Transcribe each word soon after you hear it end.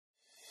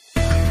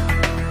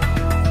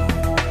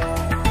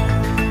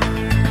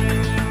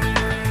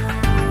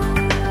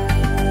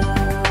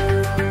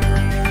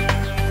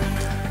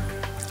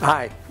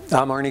Hi,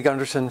 I'm Arnie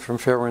Gunderson from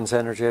Fairewinds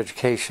Energy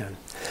Education,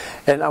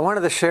 and I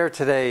wanted to share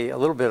today a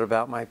little bit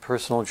about my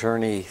personal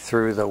journey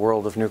through the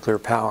world of nuclear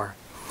power.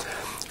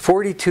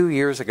 42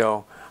 years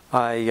ago,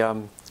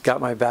 I got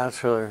my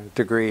bachelor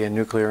degree in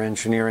nuclear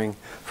engineering,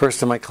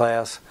 first in my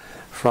class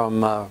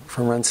from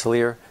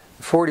Rensselaer.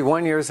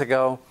 41 years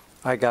ago,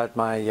 I got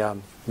my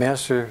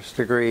master's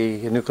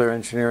degree in nuclear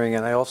engineering,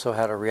 and I also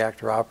had a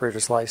reactor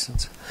operator's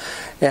license.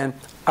 And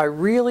I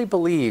really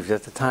believed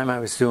at the time I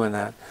was doing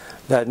that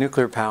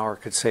nuclear power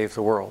could save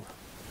the world.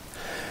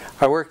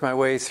 I worked my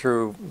way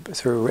through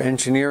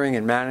engineering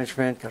and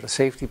management, got a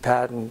safety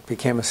patent,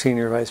 became a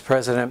senior vice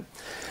president,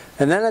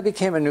 and then I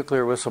became a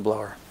nuclear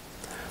whistleblower.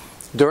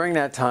 During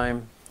that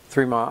time,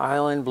 3 Mile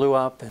Island blew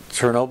up, and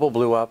Chernobyl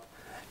blew up,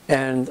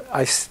 and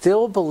I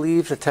still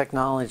believe the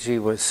technology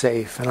was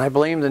safe, and I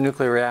blame the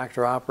nuclear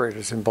reactor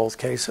operators in both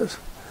cases.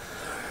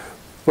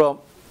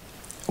 Well,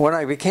 when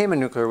I became a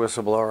nuclear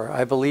whistleblower,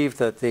 I believed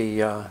that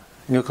the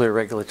Nuclear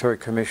Regulatory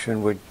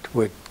Commission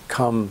would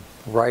come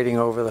riding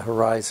over the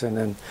horizon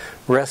and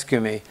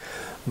rescue me,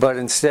 but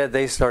instead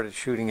they started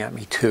shooting at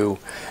me too.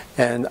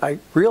 And I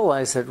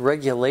realized that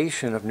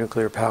regulation of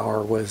nuclear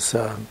power was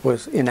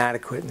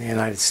inadequate in the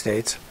United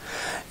States.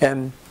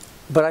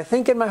 But I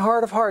think in my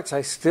heart of hearts,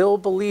 I still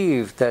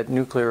believed that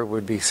nuclear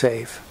would be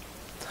safe.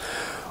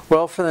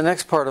 Well, for the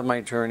next part of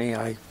my journey,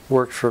 I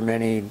worked for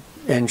many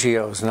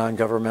NGOs,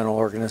 non-governmental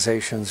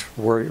organizations,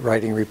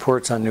 writing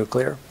reports on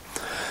nuclear.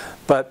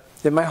 But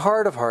in my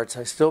heart of hearts,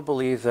 I still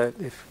believe that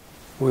if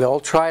we all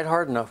tried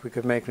hard enough, we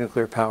could make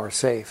nuclear power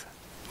safe.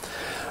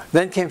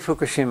 Then came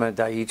Fukushima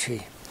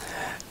Daiichi,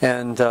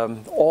 and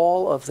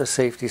all of the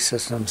safety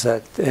systems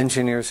that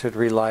engineers had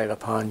relied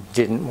upon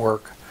didn't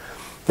work.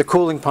 The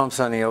cooling pumps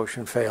on the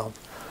ocean failed.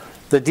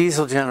 The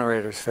diesel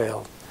generators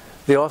failed.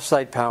 The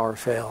off-site power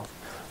failed.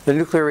 The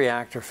nuclear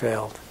reactor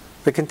failed.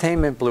 The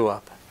containment blew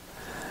up.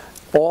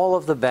 All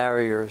of the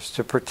barriers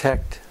to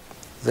protect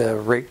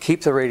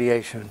keep the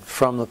radiation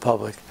from the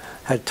public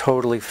had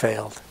totally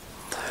failed.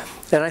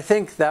 And I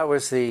think that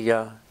was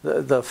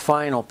the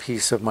final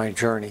piece of my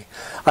journey.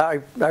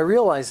 I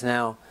realize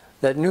now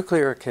that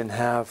nuclear can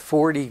have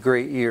 40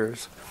 great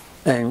years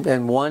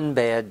and one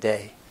bad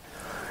day.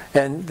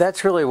 And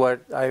that's really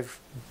what I've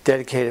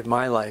dedicated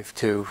my life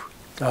to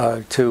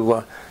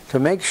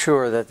make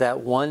sure that that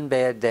one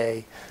bad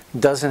day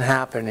doesn't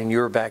happen in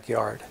your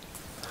backyard.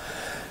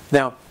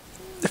 Now,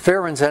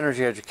 Fairewinds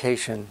Energy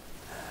Education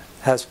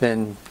has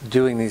been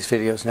doing these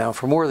videos now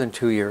for more than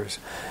 2 years,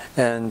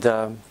 and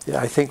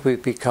I think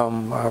we've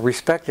become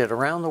respected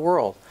around the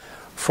world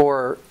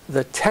for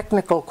the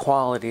technical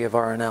quality of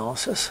our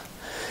analysis.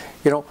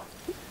 You know,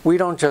 we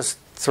don't just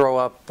throw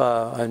up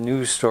a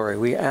news story.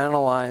 We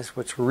analyze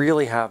what's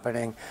really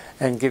happening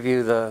and give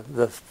you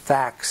the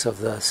facts of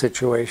the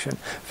situation,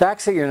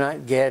 facts that you're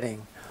not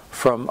getting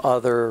from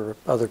other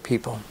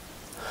people.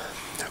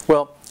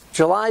 Well,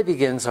 July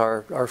begins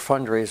our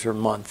fundraiser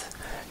month,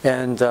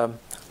 and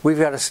we've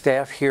got a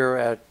staff here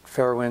at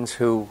Fairewinds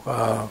who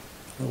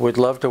would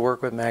love to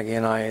work with Maggie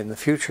and I in the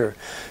future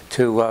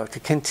to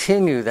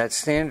continue that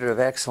standard of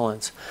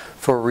excellence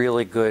for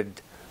really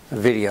good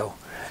video.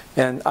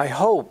 And I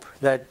hope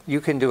that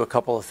you can do a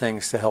couple of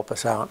things to help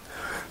us out.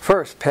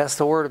 First, pass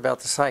the word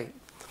about the site.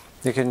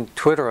 You can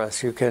Twitter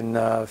us, you can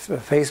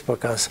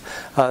Facebook us.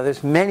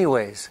 There's many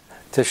ways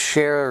to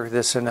share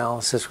this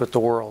analysis with the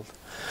world.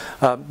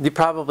 You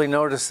probably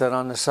noticed that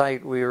on the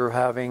site we are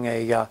having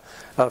a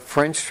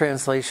French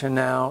translation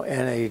now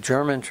and a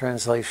German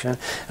translation.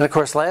 And of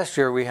course last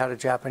year we had a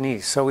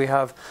Japanese. So we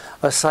have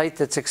a site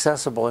that's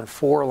accessible in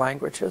 4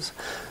 languages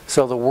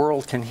so the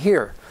world can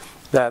hear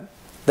that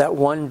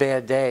one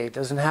bad day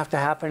doesn't have to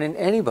happen in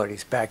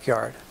anybody's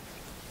backyard.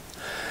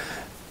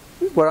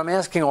 What I'm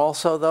asking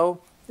also,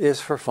 though,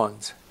 is for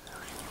funds.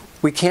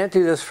 We can't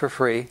do this for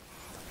free.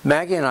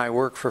 Maggie and I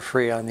work for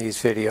free on these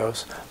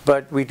videos,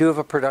 but we do have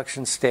a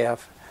production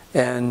staff,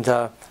 and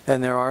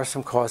there are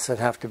some costs that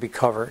have to be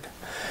covered.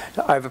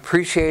 I've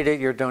appreciated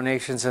your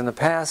donations in the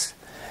past,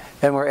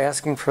 and we're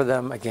asking for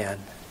them again.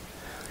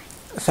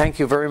 Thank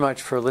you very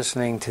much for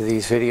listening to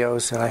these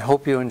videos, and I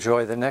hope you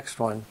enjoy the next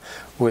one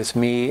with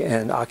me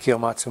and Akio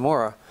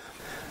Matsumura.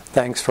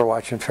 Thanks for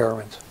watching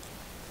Fairewinds.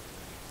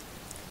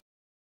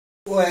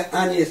 Well,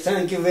 Annie,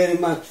 thank you very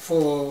much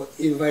for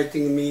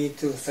inviting me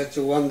to such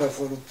a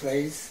wonderful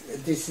place.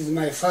 This is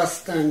my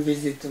first time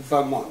visit to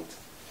Vermont.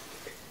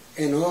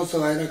 And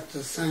also I'd like to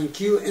thank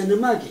you and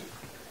Maggie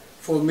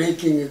for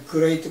making a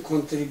great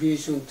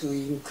contribution to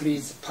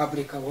increase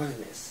public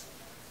awareness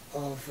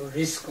of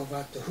risk of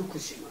at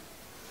Fukushima.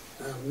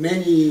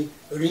 Many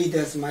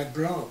readers my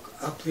blog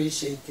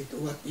appreciated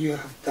what you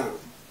have done.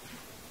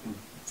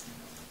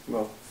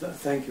 Well,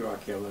 thank you,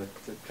 Akio.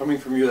 Coming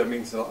from you, that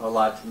means a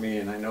lot to me,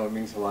 and I know it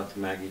means a lot to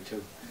Maggie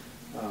too.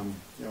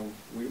 You know,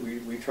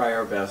 we try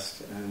our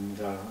best, and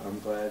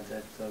I'm glad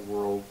that the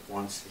world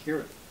wants to hear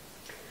it.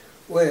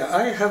 Well,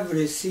 I have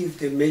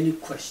received many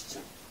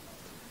questions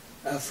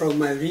from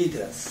my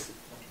readers.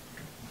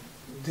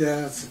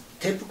 Does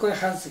TEPCO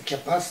has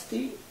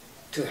capacity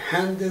to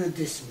handle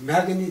this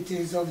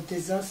magnitude of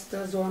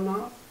disasters or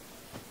not?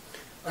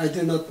 I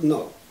do not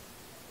know.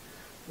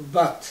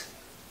 But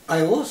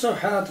I also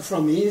heard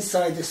from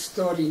inside the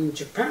story in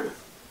Japan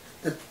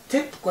that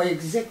TEPCO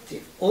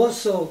executive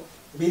also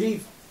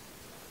believe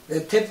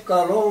that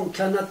TEPCO alone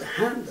cannot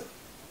handle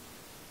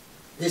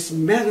this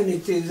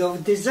magnitude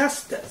of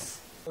disasters.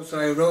 Also,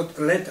 I wrote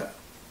a letter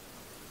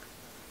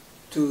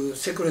to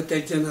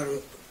Secretary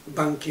General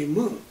Ban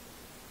Ki-moon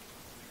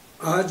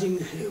urging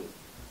him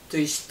to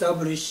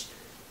establish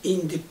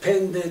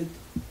independent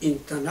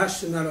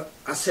international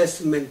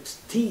assessment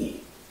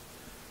team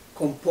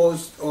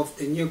composed of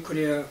the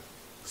nuclear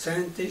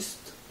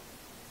scientists,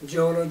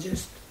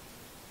 geologists,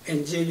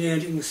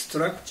 engineering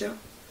structure,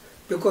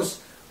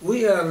 because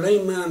we are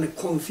laymen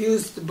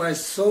confused by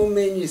so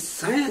many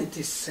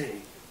scientists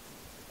saying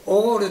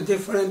all the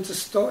different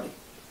stories.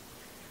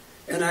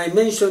 And I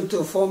mentioned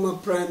to former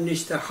Prime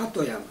Minister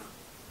Hatoyama,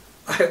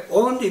 I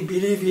only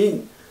believe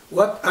in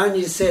what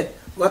Annie said,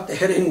 what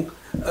Helen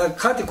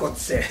Caldicott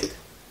said.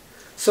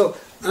 So,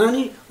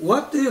 Annie,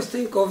 what do you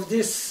think of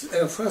this?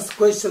 First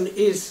question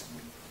is,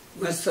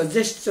 my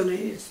suggestion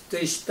is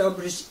to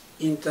establish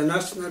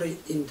internationally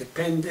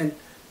independent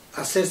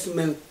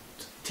assessment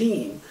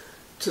team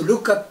to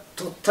look at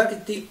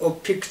totality or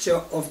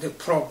picture of the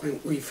problem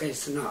we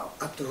face now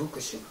at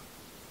Fukushima.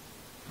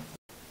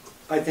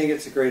 I think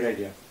it's a great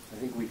idea. I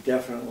think we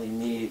definitely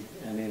need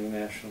an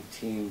international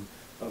team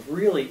of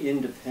really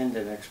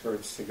independent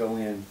experts to go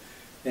in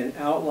and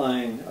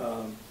outline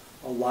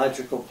a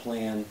logical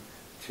plan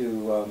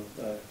to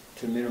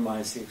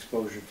minimize the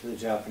exposure to the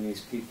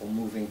Japanese people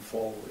moving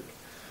forward.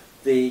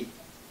 The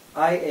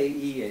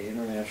IAEA,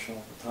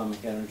 International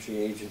Atomic Energy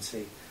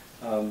Agency,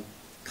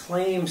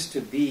 claims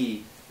to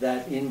be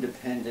that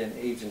independent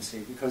agency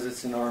because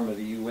it's an arm of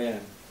the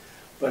UN.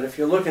 But if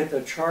you look at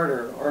the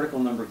charter, Article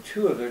number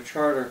 2 of their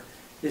charter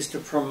is to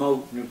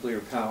promote nuclear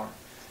power.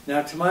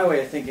 Now, to my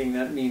way of thinking,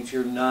 that means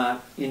you're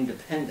not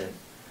independent.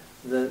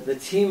 The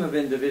team of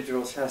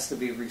individuals has to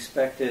be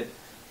respected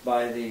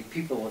by the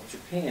people of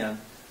Japan,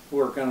 who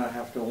are going to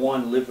have to,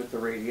 one, live with the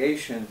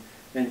radiation,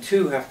 and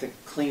two, have to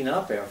clean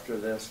up after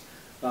this.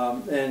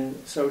 And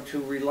so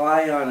to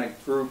rely on a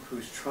group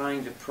who's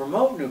trying to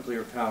promote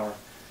nuclear power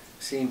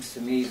seems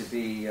to me to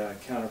be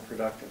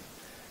counterproductive.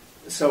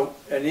 So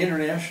an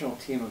international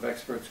team of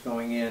experts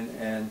going in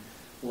and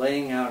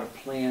laying out a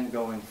plan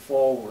going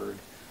forward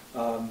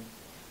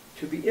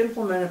to be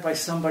implemented by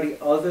somebody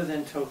other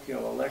than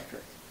Tokyo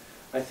Electric,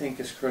 I think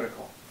is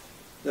critical.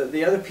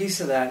 The other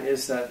piece of that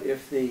is that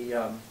if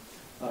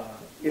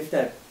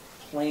that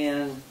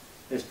plan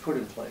is put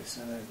in place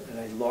and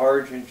a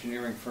large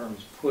engineering firm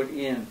is put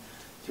in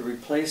to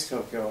replace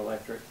Tokyo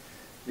Electric,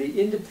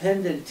 the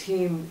independent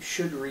team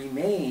should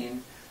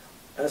remain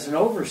as an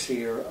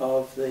overseer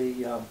of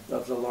the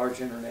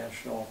large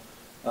international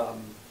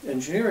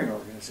engineering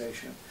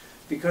organization,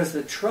 because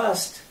the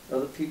trust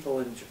of the people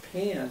in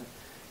Japan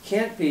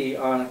can't be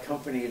on a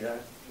company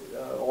that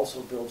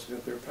also builds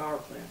nuclear power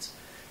plants.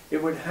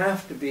 It would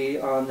have to be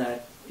on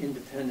that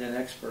independent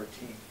expert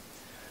team.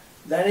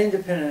 That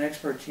independent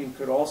expert team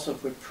could also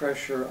put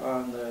pressure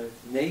on the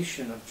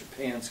nation of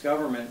Japan's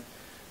government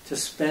to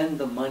spend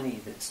the money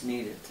that's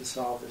needed to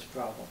solve this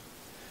problem.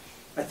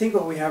 I think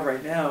what we have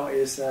right now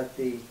is that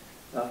the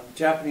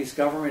Japanese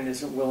government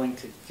isn't willing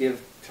to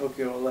give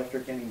Tokyo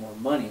Electric any more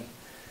money,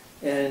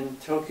 and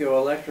Tokyo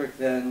Electric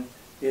then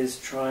is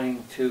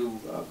trying to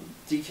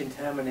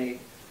decontaminate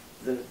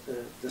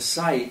the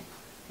site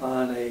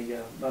on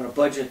a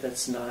budget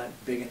that's not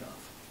big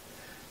enough.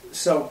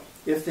 So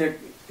if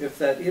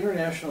that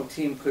international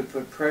team could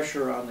put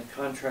pressure on the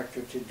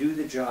contractor to do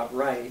the job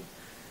right,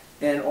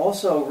 and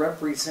also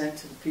represent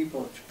to the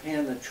people of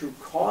Japan the true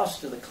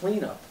cost of the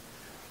cleanup,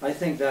 I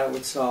think that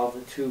would solve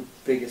the two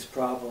biggest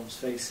problems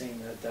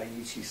facing the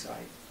Daiichi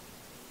site.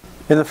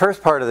 In the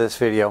first part of this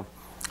video,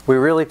 we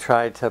really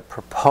tried to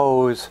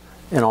propose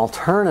an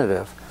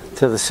alternative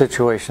to the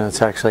situation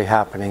that's actually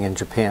happening in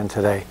Japan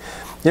today.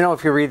 You know,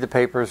 if you read the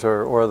papers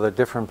or the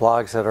different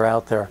blogs that are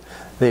out there,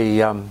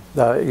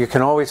 you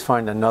can always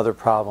find another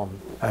problem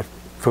at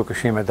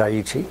Fukushima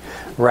Daiichi.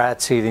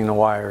 Rats eating the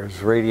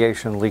wires,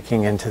 radiation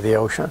leaking into the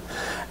ocean.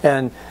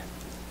 And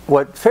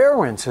what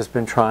Fairewinds has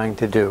been trying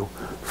to do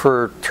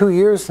for 2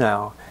 years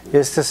now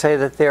is to say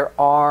that there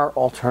are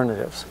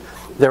alternatives.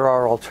 There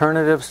are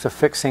alternatives to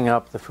fixing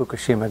up the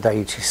Fukushima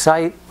Daiichi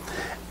site,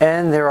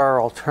 and there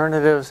are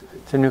alternatives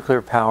to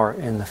nuclear power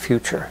in the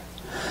future.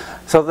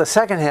 So the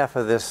second half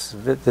of this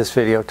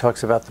video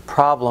talks about the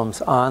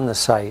problems on the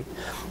site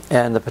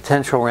and the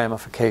potential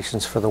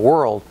ramifications for the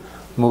world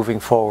moving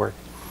forward.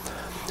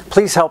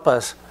 Please help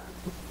us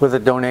with a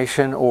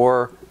donation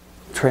or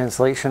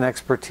translation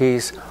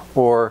expertise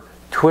or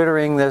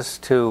twittering this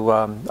to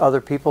other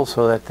people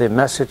so that the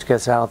message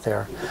gets out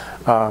there.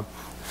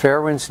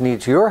 Fairewinds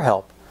needs your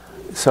help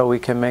so we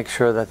can make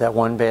sure that that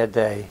one bad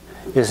day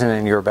isn't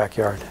in your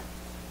backyard.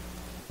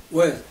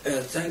 Well,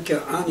 thank you,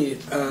 Annie.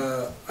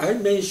 I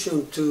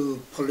mentioned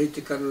to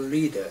political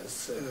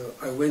leaders,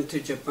 I went to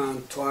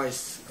Japan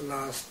twice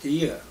last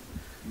year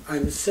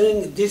I'm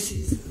saying this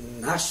is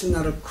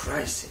national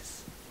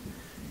crisis.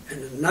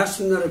 And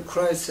national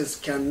crisis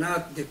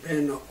cannot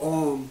depend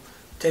on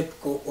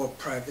TEPCO or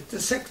private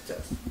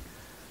sectors.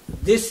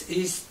 This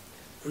is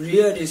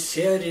really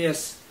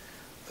serious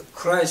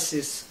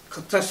crisis,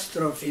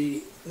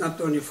 catastrophe,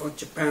 not only for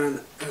Japan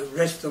and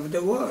rest of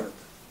the world.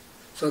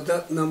 So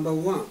that's number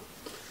one.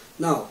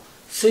 Now,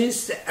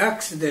 since the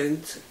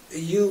accident,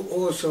 you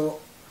also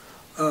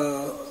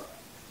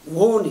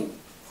warning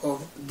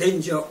of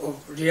danger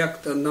of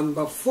reactor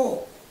number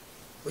 4,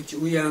 which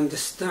we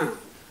understand.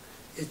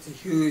 It's a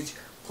huge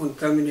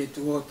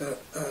contaminated water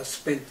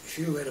spent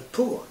fuel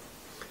pool.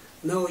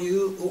 Now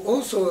you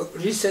also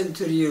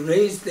recently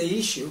raised the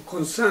issue,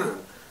 concern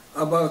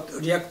about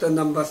reactor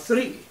number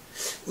 3.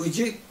 Would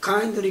you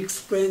kindly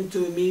explain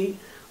to me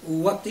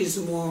what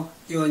is more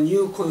your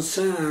new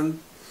concern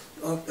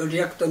of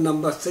reactor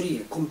number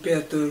 3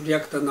 compared to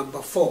reactor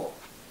number 4?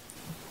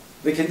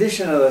 The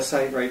condition of the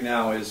site right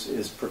now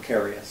is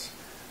precarious.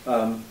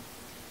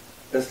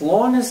 As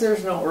long as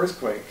there's no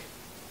earthquake,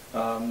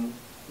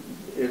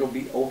 it'll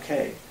be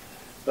okay.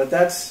 But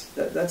that's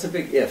a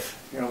big if,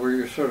 where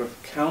you're sort of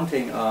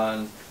counting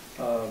on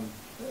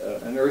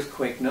an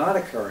earthquake not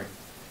occurring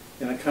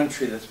in a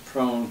country that's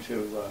prone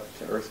to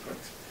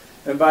earthquakes.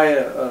 And by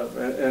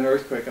an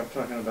earthquake, I'm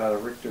talking about a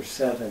Richter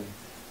 7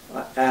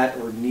 at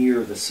or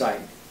near the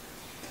site.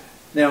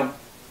 Now,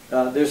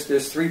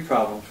 there's 3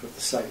 problems with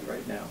the site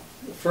right now.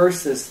 The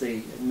first is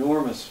the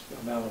enormous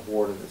amount of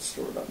water that's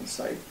stored on the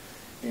site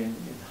in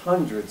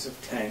hundreds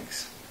of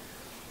tanks.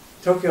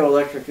 Tokyo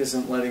Electric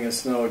isn't letting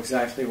us know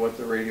exactly what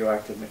the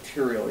radioactive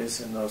material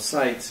is in those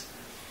sites,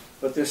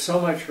 but there's so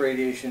much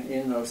radiation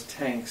in those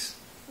tanks.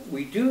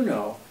 We do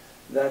know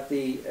that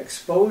the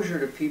exposure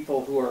to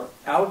people who are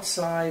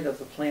outside of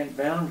the plant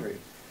boundary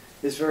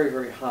is very,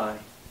 very high.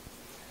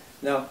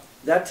 Now,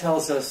 that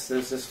tells us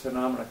there's this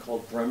phenomenon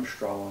called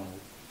Bremsstrahlung,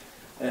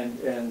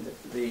 and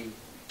the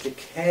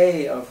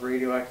decay of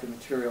radioactive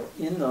material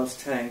in those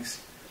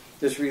tanks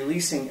is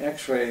releasing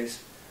X-rays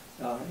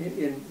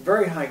in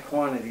very high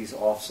quantities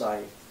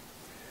off-site.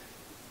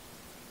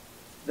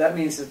 That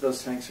means that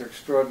those tanks are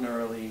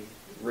extraordinarily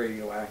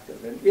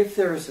radioactive. And if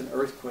there is an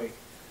earthquake,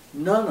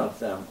 none of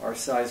them are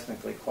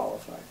seismically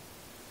qualified.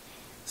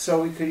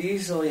 So we could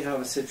easily have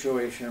a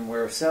situation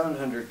where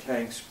 700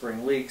 tanks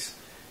spring leaks.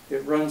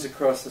 It runs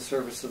across the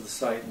surface of the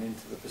site and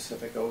into the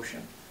Pacific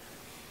Ocean.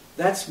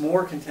 That's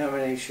more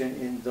contamination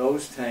in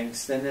those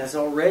tanks than has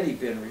already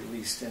been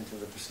released into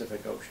the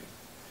Pacific Ocean.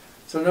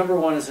 So number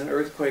 1 is an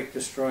earthquake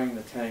destroying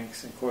the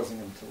tanks and causing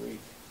them to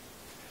leak.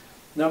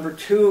 Number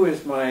 2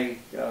 is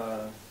the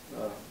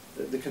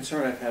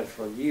concern I've had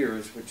for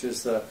years, which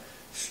is the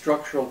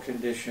structural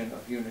condition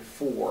of Unit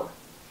 4.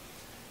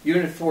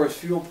 Unit 4's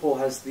fuel pool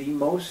has the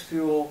most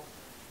fuel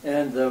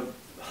and the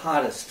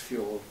hottest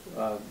fuel.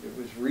 It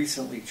was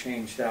recently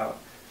changed out.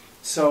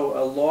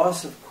 So a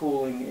loss of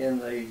cooling in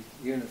the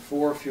Unit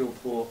 4 fuel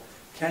pool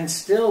can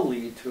still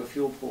lead to a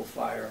fuel pool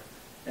fire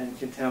and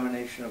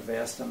contamination of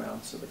vast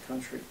amounts of the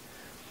country.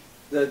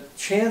 The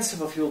chance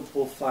of a fuel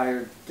pool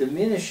fire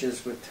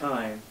diminishes with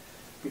time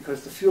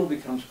because the fuel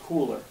becomes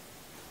cooler.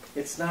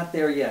 It's not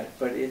there yet,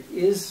 but it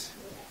is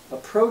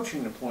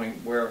approaching the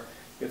point where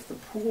if the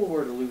pool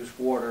were to lose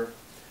water,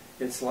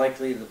 it's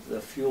likely that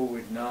the fuel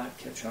would not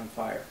catch on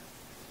fire.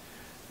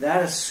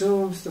 That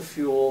assumes the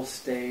fuel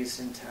stays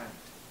intact.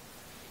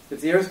 If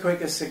the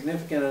earthquake is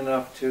significant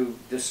enough to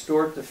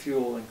distort the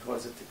fuel and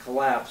cause it to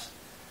collapse,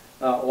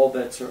 all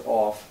bets are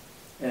off,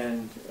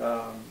 and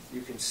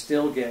you can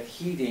still get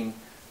heating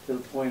to the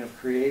point of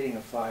creating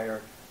a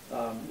fire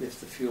if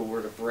the fuel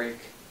were to break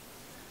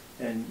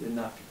and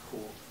not be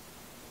cooled.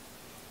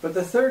 But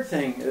the third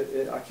thing,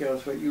 Akio,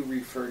 is what you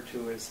referred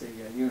to as the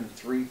Unit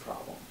 3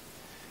 problem.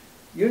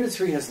 Unit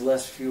 3 has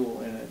less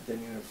fuel in it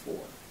than Unit 4.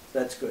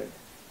 That's good.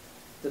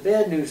 The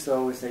bad news,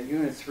 though, is that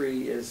Unit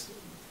 3 is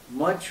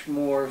much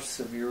more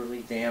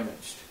severely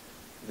damaged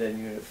than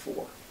Unit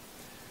 4.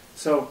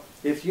 So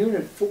if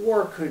Unit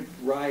 4 could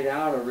ride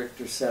out a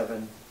Richter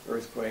 7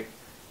 earthquake,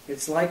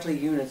 it's likely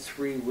Unit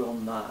 3 will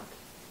not.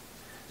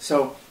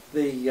 So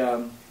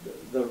the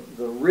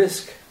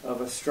risk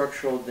of a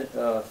structural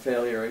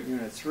failure at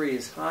Unit 3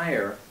 is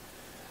higher,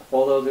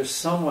 although there's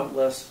somewhat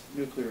less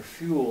nuclear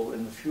fuel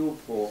in the fuel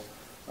pool.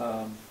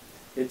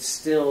 It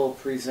still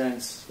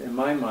presents, in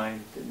my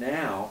mind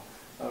now,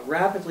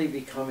 rapidly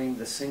becoming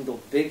the single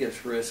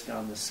biggest risk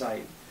on the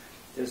site.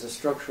 There's a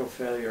structural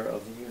failure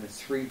of the Unit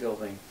 3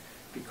 building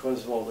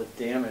because of all the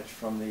damage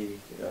from the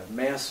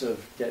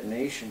massive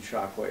detonation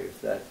shockwave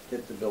that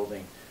hit the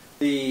building.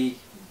 The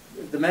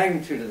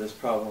magnitude of this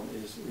problem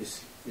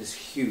is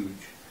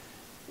huge.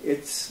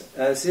 It's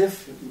as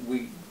if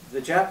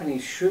the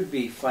Japanese should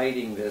be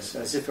fighting this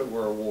as if it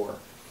were a war.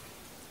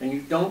 And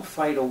you don't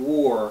fight a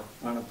war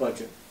on a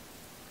budget.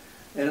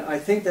 And I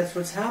think that's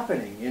what's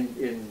happening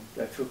in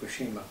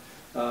Fukushima.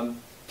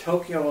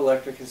 Tokyo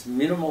Electric has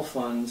minimal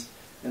funds,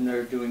 and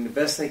they're doing the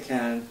best they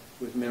can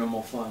with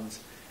minimal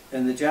funds.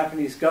 And the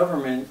Japanese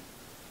government,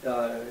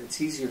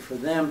 it's easier for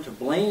them to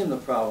blame the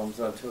problems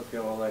on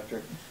Tokyo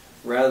Electric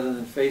rather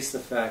than face the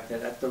fact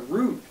that at the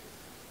root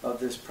of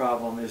this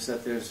problem is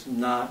that there's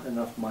not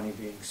enough money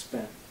being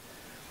spent.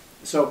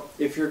 So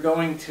if you're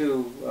going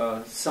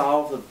to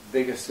solve the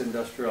biggest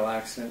industrial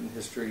accident in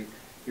history,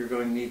 you're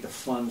going to need the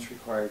funds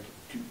required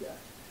to do that.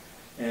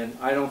 And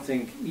I don't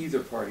think either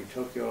party,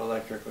 Tokyo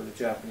Electric or the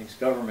Japanese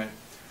government,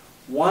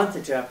 want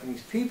the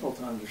Japanese people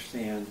to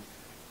understand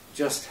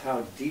just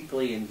how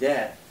deeply in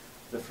debt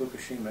the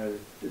Fukushima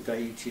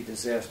Daiichi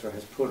disaster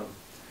has put them.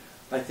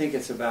 I think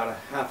it's about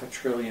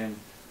 $500 billion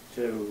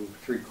to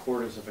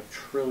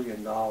 $750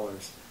 billion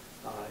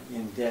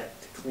in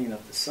debt to clean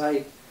up the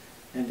site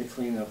and to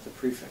clean up the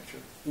prefecture.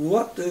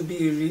 What would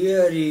be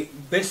really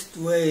best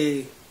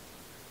way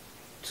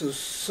to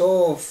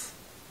solve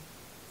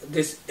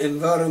this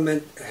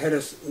environment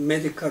health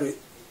medical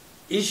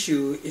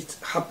issue is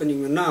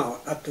happening now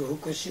at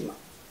Fukushima?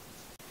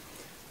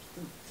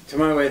 To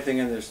my way of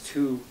thinking, there's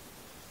two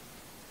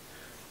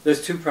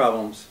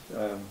problems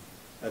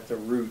at the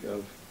root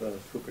of the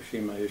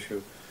Fukushima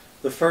issue.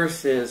 The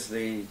first is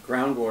the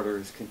groundwater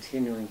is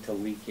continuing to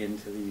leak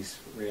into these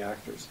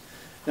reactors.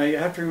 Now you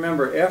have to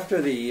remember,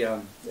 after the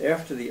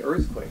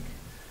earthquake,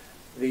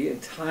 the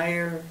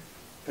entire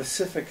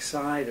Pacific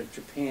side of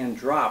Japan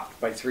dropped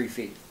by 3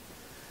 feet.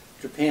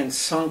 Japan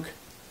sunk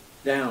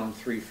down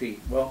 3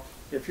 feet. Well,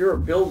 if you're a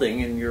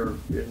building and your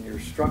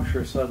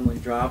structure suddenly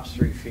drops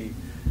 3 feet,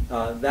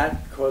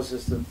 that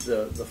causes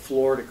the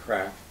floor to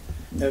crack.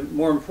 And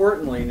more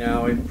importantly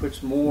now, it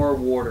puts more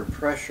water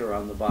pressure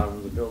on the bottom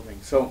of the building.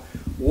 So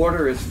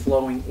water is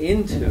flowing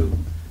into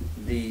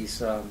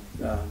these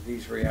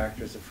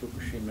reactors of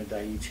Fukushima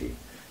Daiichi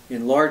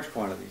in large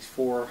quantities,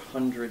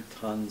 400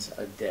 tons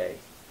a day.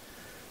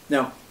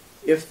 Now,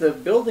 if the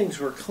buildings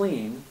were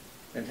clean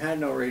and had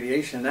no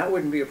radiation, that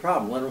wouldn't be a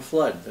problem. Let them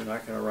flood. They're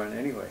not going to run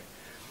anyway.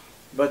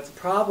 But the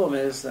problem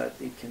is that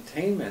the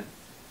containment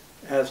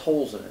has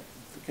holes in it.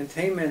 The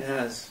containment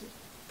has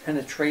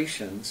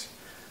penetrations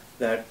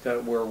that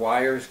where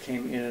wires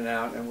came in and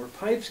out and where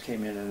pipes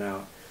came in and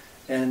out.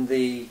 And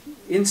the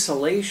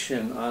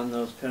insulation on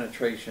those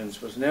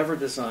penetrations was never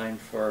designed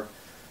for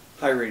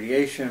high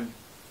radiation,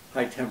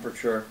 high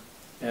temperature,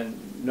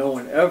 and no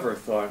one ever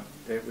thought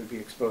they would be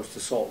exposed to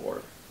salt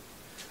water.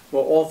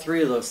 Well, all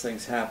three of those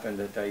things happened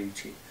at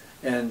Daiichi,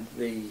 and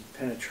the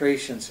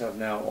penetrations have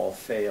now all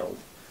failed.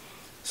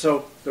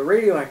 So the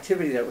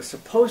radioactivity that was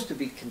supposed to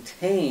be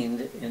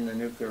contained in the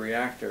nuclear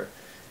reactor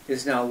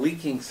is now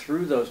leaking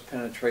through those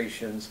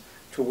penetrations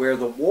to where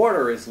the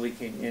water is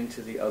leaking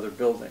into the other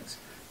buildings.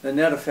 The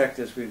net effect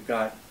is we've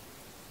got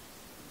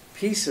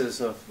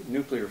pieces of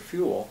nuclear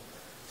fuel,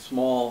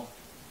 small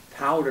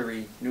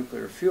powdery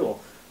nuclear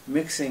fuel,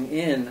 mixing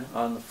in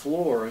on the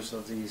floors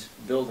of these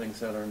buildings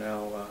that are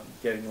now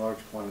getting large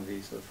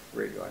quantities of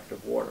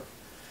radioactive water.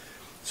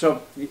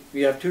 So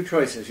you have two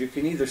choices. You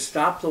can either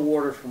stop the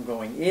water from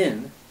going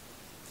in,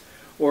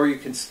 or you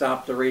can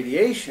stop the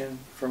radiation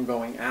from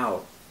going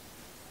out.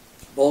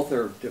 Both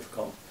are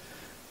difficult.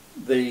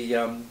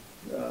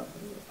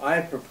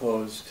 I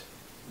proposed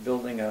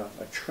building a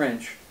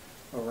trench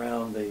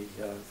around the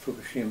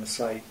Fukushima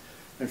site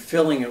and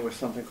filling it with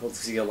something called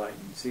zeolite.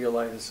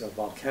 Zeolite is a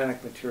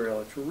volcanic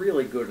material. It's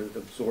really good at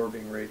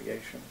absorbing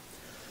radiation.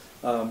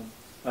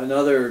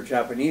 Another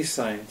Japanese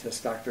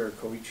scientist, Dr.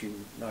 Koichi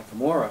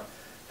Nakamura,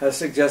 has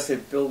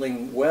suggested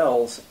building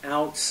wells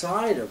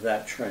outside of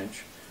that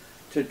trench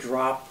to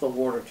drop the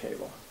water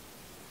table.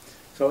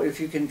 So if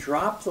you can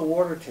drop the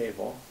water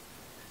table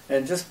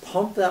and just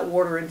pump that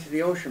water into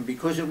the ocean,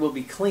 because it will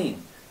be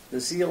clean, the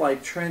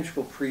zeolite trench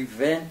will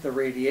prevent the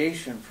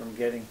radiation from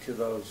getting to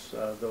those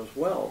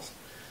wells.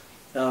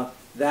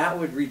 That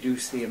would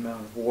reduce the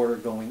amount of water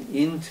going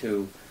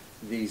into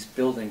these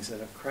buildings that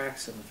have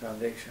cracks in the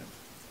foundation.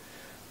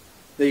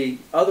 The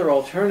other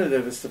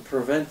alternative is to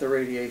prevent the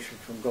radiation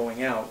from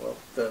going out. Well,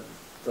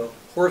 the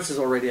horse is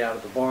already out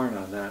of the barn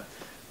on that.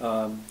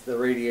 The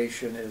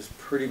radiation is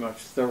pretty much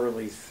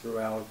thoroughly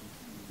throughout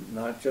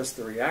not just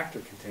the reactor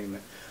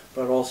containment,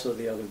 but also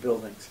the other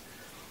buildings.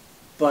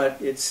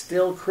 But it's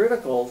still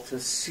critical to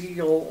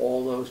seal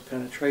all those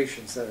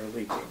penetrations that are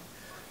leaking.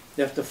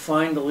 You have to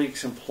find the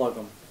leaks and plug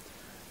them.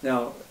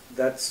 Now,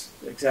 that's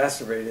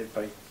exacerbated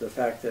by the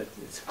fact that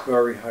it's a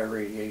very high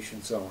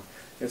radiation zone.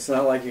 It's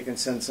not like you can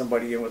send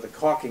somebody in with a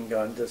caulking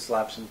gun to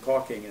slap some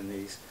caulking in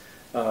these.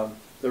 The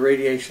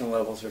radiation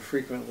levels are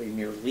frequently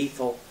near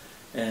lethal,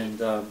 and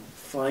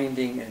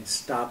finding and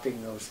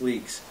stopping those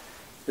leaks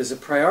is a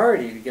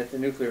priority to get the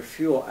nuclear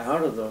fuel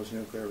out of those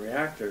nuclear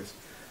reactors,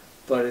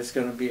 but it's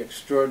going to be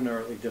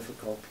extraordinarily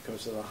difficult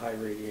because of the high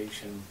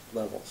radiation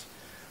levels.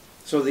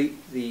 So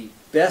the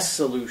best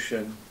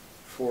solution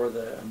for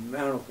the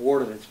amount of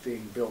water that's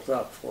being built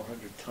up,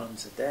 400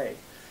 tons a day,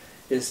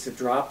 is to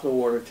drop the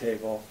water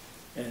table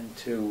and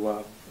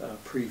to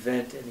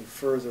prevent any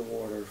further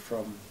water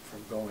from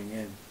going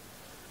in.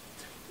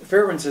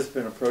 Fairewinds has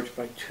been approached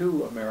by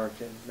 2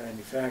 American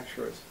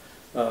manufacturers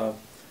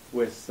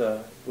with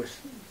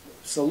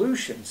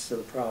solutions to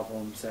the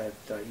problems at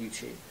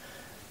Daiichi,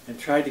 and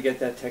tried to get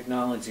that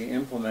technology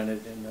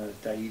implemented in the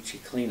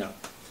Daiichi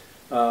cleanup.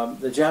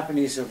 The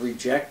Japanese have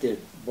rejected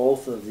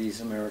both of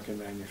these American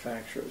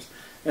manufacturers,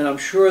 and I'm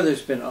sure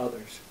there's been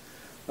others.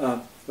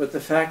 But the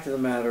fact of the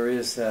matter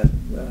is that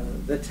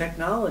the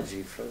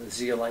technology for the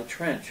zeolite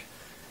trench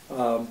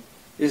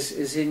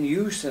is in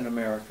use in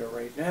America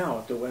right now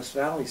at the West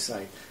Valley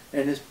site,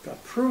 and is a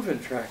proven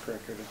track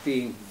record of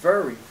being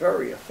very,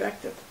 very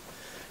effective.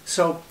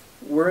 So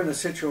we're in a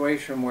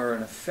situation where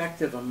an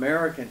effective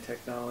American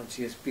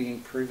technology is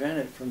being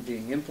prevented from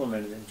being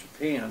implemented in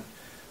Japan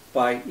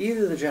by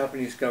either the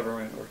Japanese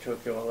government or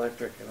Tokyo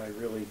Electric, and I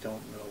really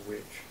don't know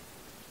which.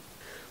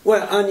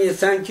 Well, Anya,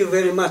 thank you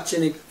very much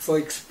for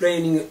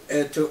explaining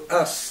to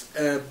us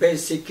a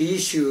basic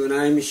issue, and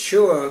I'm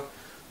sure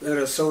there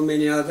are so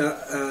many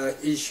other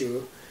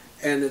issues.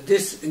 And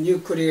this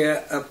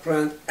nuclear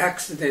plant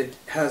accident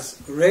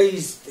has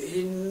raised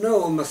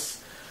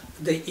enormous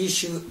the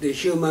issue the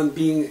human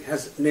being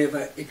has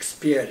never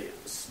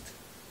experienced.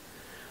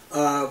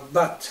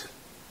 But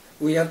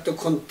we have to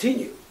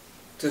continue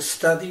to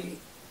study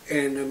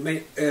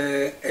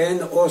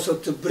and also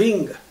to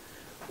bring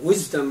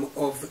wisdom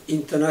of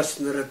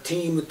international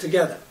team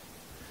together.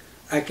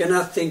 I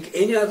cannot think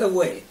any other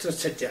way to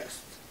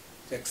suggest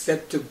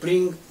except to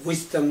bring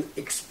wisdom,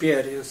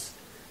 experience,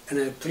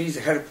 and please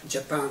help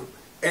Japan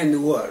and the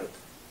world.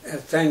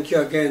 Thank you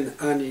again,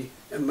 Annie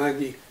and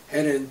Maggie,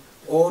 Helen,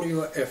 all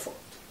your effort.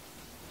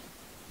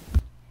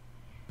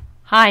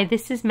 Hi,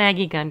 this is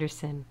Maggie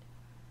Gunderson,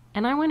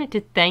 and I wanted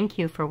to thank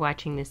you for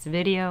watching this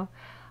video.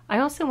 I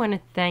also want to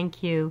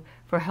thank you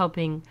for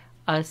helping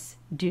us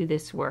do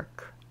this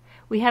work.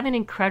 We have an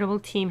incredible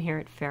team here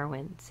at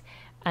Fairewinds,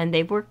 and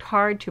they've worked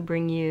hard to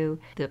bring you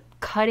the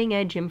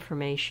cutting-edge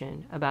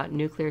information about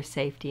nuclear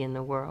safety in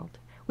the world.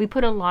 We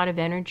put a lot of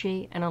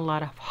energy and a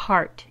lot of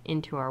heart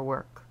into our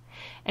work,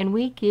 and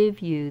we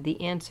give you the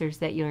answers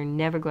that you're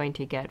never going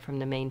to get from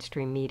the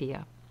mainstream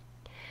media.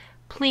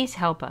 Please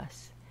help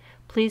us.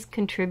 Please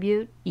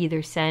contribute,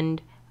 either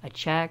send a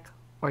check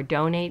or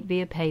donate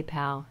via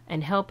PayPal,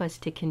 and help us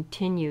to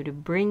continue to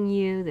bring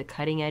you the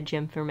cutting-edge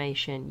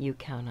information you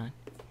count on.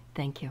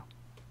 Thank you.